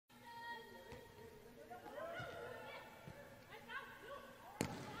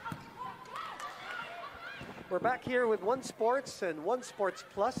We're back here with One Sports and One Sports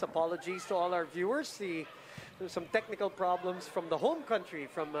Plus. Apologies to all our viewers. There's some technical problems from the home country,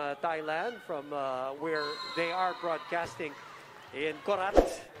 from Thailand, from where they are broadcasting in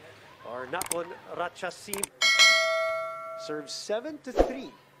Korat or Nakhon Ratchasima. Serves 7-3.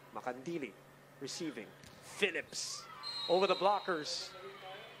 Makandili receiving. Phillips over the blockers.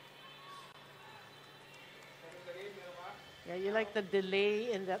 Yeah, you like the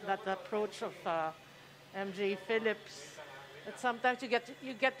delay in that approach of MJ Phillips. But sometimes you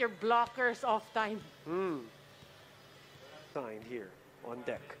get your blockers off time. Signed here on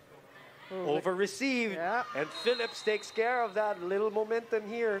deck. Over received. Yeah. And Phillips takes care of that. Little momentum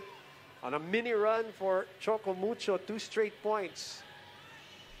here on a mini run for Choco Mucho. 2 straight points.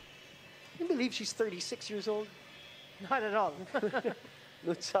 Can you believe she's 36 years old? Not at all.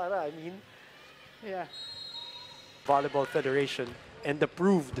 Nutsara, I mean. Yeah. Volleyball Federation and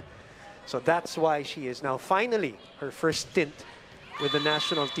approved. So that's why she is now finally her first stint with the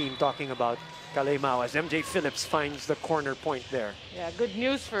national team, talking about Kalemao as MJ Phillips finds the corner point there. Yeah, good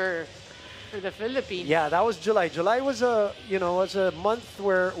news for the Philippines. Yeah, that was July. July was a month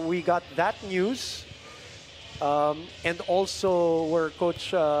where we got that news, and also where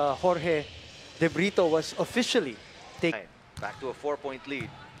Coach Jorge De Brito was officially taken. Back to a 4-point lead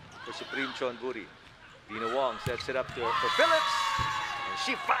for Supreme Chonburi. Dina Wong sets it up for Phillips, and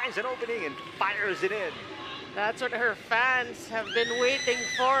she finds an opening and fires it in. That's what her fans have been waiting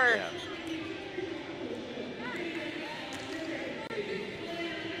for. Yeah.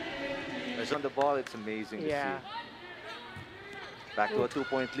 As on the ball, it's amazing to see. Back to a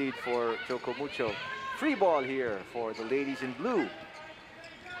 2-point lead for Choco Mucho. Free ball here for the ladies in blue.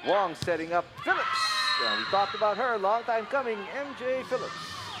 Wong setting up Phillips. Yeah, we talked about her, long time coming. MJ Phillips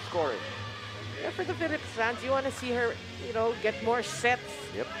scoring. Yeah, for the Phillips fans, you want to see her, get more sets.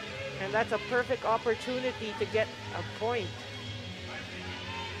 Yep. And that's a perfect opportunity to get a point.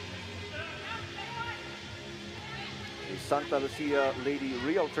 A Santa Lucia lady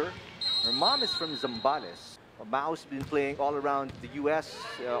realtor. Her mom is from Zambales. Mao's been playing all around the U.S.,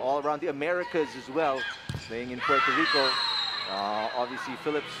 all around the Americas as well, playing in Puerto Rico. Obviously,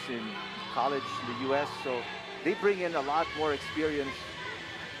 Phillips in college in the U.S., so they bring in a lot more experience,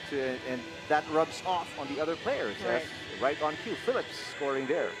 and that rubs off on the other players. Right. Right on cue. Phillips scoring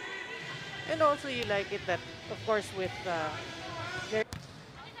there. And also you like it that, of course, with...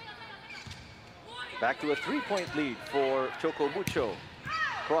 Back to a 3-point lead for Choco Mucho.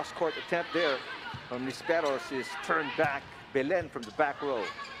 Cross-court attempt there from Nisperos is turned back. Belen from the back row.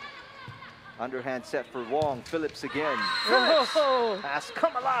 Underhand set for Wong. Phillips again. Phillips has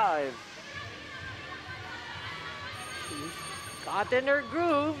come alive. Got in her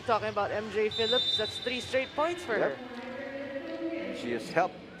groove. Talking about MJ Phillips, that's 3 straight points for her. She has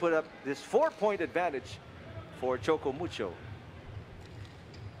helped put up this 4-point advantage for Choco Mucho.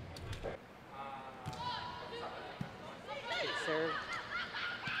 Serve.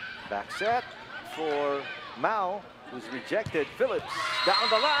 Back set for Mao, who's rejected. Phillips down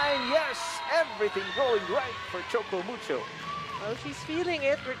the line. Yes, everything going right for Choco Mucho. Well, she's feeling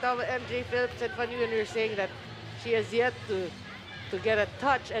it. We're talking about MJ Phillips, and funny when you're saying that she has yet to get a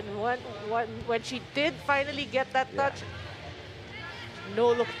touch, and when she did finally get that touch,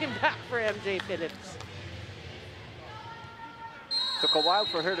 no looking back for MJ Phillips. Took a while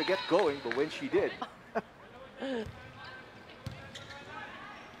for her to get going, but when she did.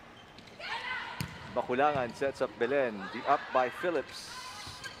 Bakulangan sets up Belen. The up by Phillips.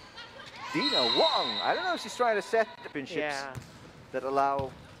 Dina Wong. I don't know if she's trying to set championships that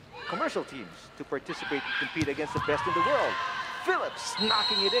allow commercial teams to participate and compete against the best in the world. Phillips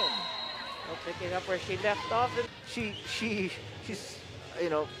knocking it in. Well, picking up where she left off. She's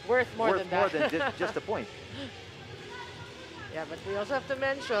worth more than that. More than just a point. Yeah, but we also have to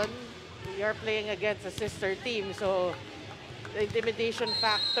mention we are playing against a sister team, so the intimidation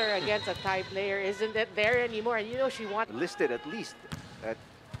factor against a Thai player isn't there anymore. And she wants listed at least at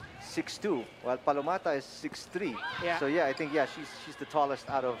 6'2", while Palomata is 6'3". Yeah. So yeah, I think she's the tallest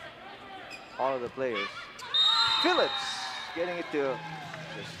out of all of the players. Phillips getting it to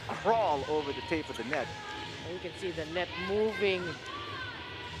just crawl over the tape of the net. You can see the net moving.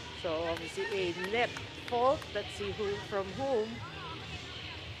 So obviously a net fault. Let's see who from whom.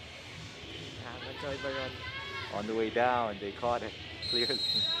 Manjoy Baron. On the way down, they caught it clearly.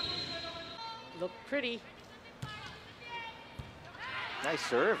 Look pretty. Nice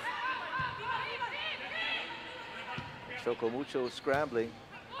serve. Choco Mucho scrambling.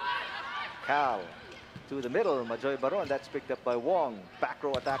 Cal to the middle. Majoy Baron. That's picked up by Wong. Back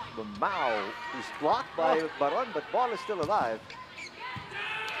row attack from Mao, who's blocked by Baron, but ball is still alive.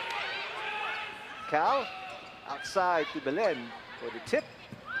 Cal outside to Belen for the tip.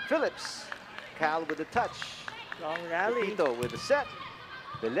 Phillips. Cal with the touch. Long rally. Pepito with the set.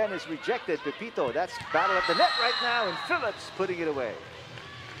 Belen is rejected. Pepito, that's battle at the net right now, and Phillips putting it away.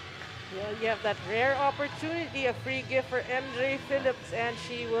 Well, you have that rare opportunity, a free gift for MJ Phillips, and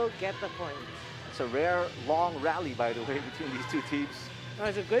she will get the point. It's a rare long rally, by the way, between these two teams. Oh,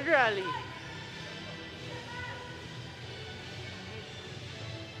 it's a good rally.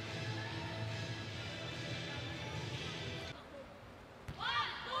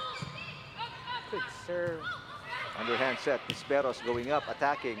 Good serve. Underhand set. Pisperos going up,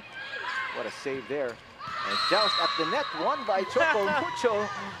 attacking. What a save there. And joust at the net, won by Choco Mucho.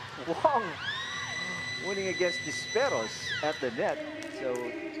 Wong winning against Pisperos at the net. So,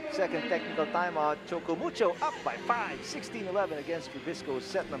 second technical timeout. Choco Mucho up by 5, 16-11 against Rubisco's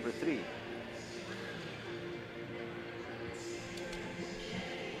set number 3.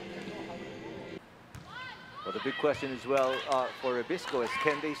 Well, the big question as well for Rubisco is,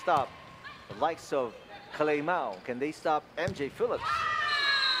 can they stop the likes of Kalei Mao? Can they stop MJ Phillips?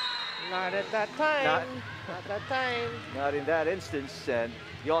 Not at that time. Not that time. Not in that instance. And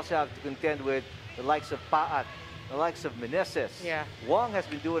you also have to contend with the likes of Paat, the likes of Meneses. Yeah. Wong has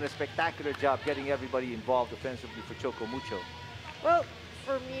been doing a spectacular job getting everybody involved offensively for Choco Mucho. Well,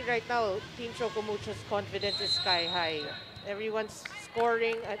 for me right now, Team Choco Mucho's confidence is sky high. Everyone's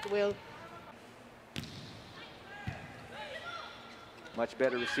scoring at will. Much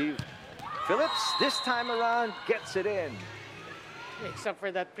better received. Phillips, this time around, gets it in. Makes up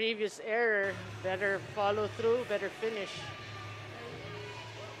for that previous error. Better follow through, better finish.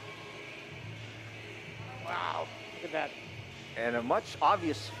 Wow, look at that. And a much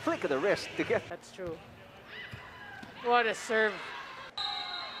obvious flick of the wrist to get. That's true. What a serve.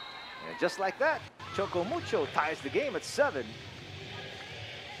 And just like that, Choco Mucho ties the game at 7.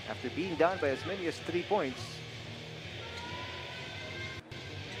 After being down by as many as 3 points.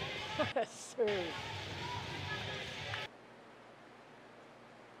 What a serve.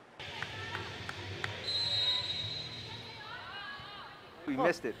 We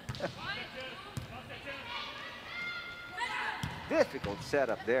missed it. Difficult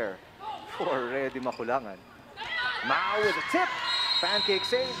setup there for Rhea Di Maculangan. Mao with a tip. Pancake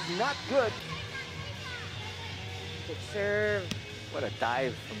save, not good. Good serve. What a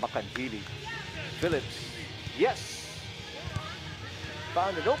dive from Makanjili. Phillips, yes.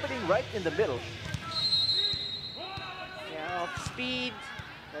 Found an opening right in the middle. Yeah, off speed.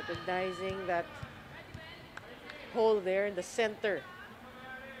 Recognizing that hole there in the center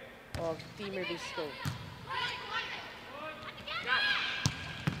of Team Rubisco.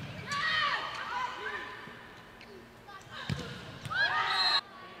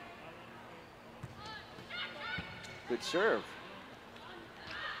 Good serve.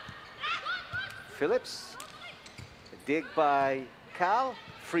 Phillips. A dig by Cal.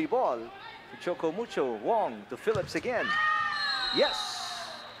 Free ball to Choco Mucho. Wong to Phillips again. Yes!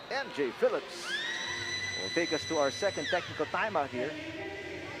 MJ Phillips will take us to our second technical timeout here.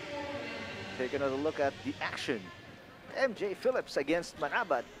 Take another look at the action. MJ Phillips against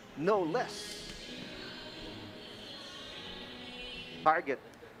Manabat, no less. Target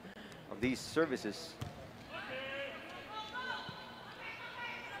of these services.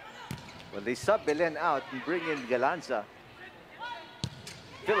 Well, they sub Belen out and bring in Galanza.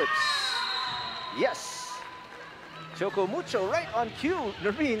 Phillips. Yes. Choco Mucho right on cue.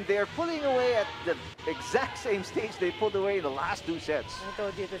 Noreen, they're pulling away at the exact same stage they pulled away in the last 2 sets. I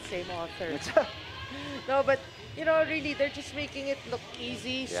told you the same author. No, but you know, really, they're just making it look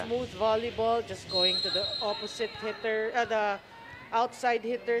easy, smooth volleyball, just going to the opposite hitter, the outside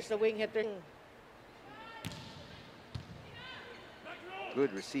hitters, the wing hitter.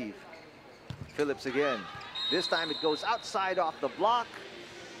 Good receive. Phillips again. This time it goes outside off the block.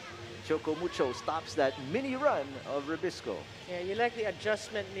 Choco Mucho stops that mini run of Rubisco. Yeah, you like the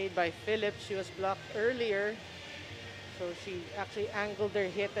adjustment made by Phillips. She was blocked earlier, so she actually angled her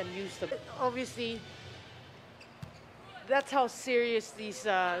hit and used the. Obviously, that's how serious these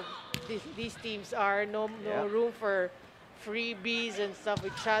teams are. No room for freebies and stuff. We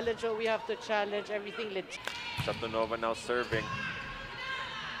challenge what we have to challenge. Everything legit. Satunova now serving.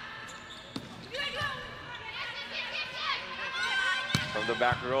 From the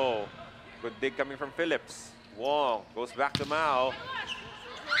back row. Good dig coming from Phillips. Wong goes back to Mao.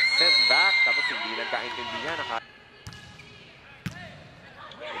 Sent back. Tapos hindi nagkaintindihan.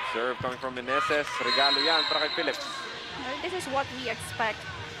 Good serve coming from Meneses. Regalo yan para kay Phillips. This is what we expect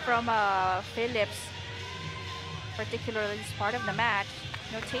from Phillips, particularly this part of the match.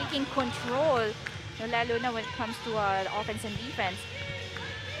 You know, taking control, lalo na when it comes to offense and defense.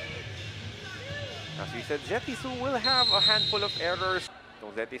 As we said, Zetisu will have a handful of errors.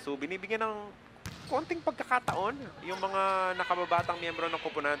 Itong Zetisu, binibigyan ng konting pagkakataon yung mga nakababatang miyembro ng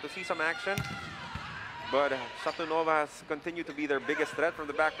koponan to see some action. But Satunova has continued to be their biggest threat from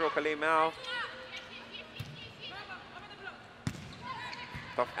the back row. Kalemao.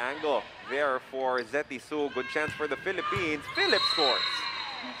 Tough angle there for Zetisu. Good chance for the Philippines. Phillips scores.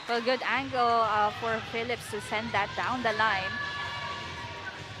 Well, good angle for Phillips to send that down the line.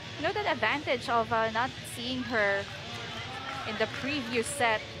 You know, the advantage of not seeing her in the previous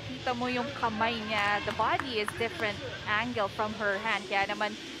set, kita mo yung kamay niya, the body is different angle from her hand. Kaya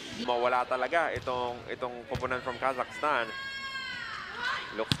naman, Mawala talaga itong koponan from Kazakhstan.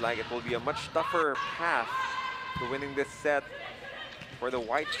 Looks like it will be a much tougher path to winning this set for the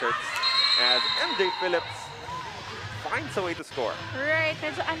white shirts as MJ Phillips finds a way to score. right,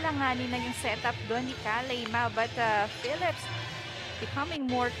 medyo alanganin na yung setup doon ni Kalemao, but Phillips becoming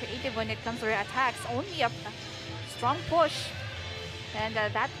more creative when it comes to her attacks. Only a strong push. And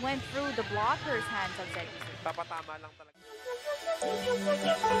that went through the blocker's hands of Zetisu. Tapatama lang talaga.